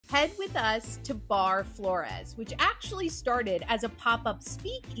Head with us to Bar Flores, which actually started as a pop-up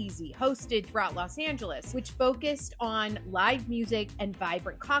speakeasy hosted throughout Los Angeles, which focused on live music and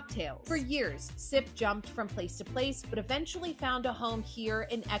vibrant cocktails. For years, Sip jumped from place to place, but eventually found a home here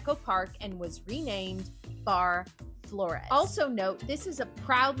in Echo Park and was renamed Bar Flores. Also note, this is a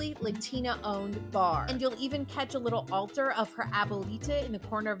proudly Latina-owned bar, and you'll even catch a little altar of her abuelita in the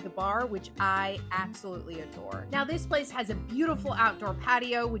corner of the bar, which I absolutely adore. Now, this place has a beautiful outdoor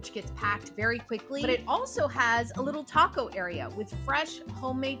patio, which gets packed very quickly, but it also has a little taco area with fresh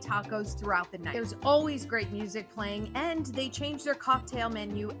homemade tacos throughout the night. There's always great music playing, and they change their cocktail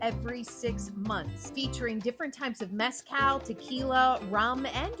menu every 6 months, featuring different types of mezcal, tequila, rum,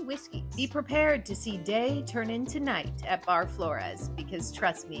 and whiskey. Be prepared to see day turn into night at Bar Flores, because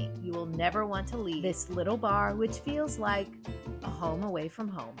trust me, you will never want to leave this little bar, which feels like a home away from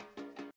home.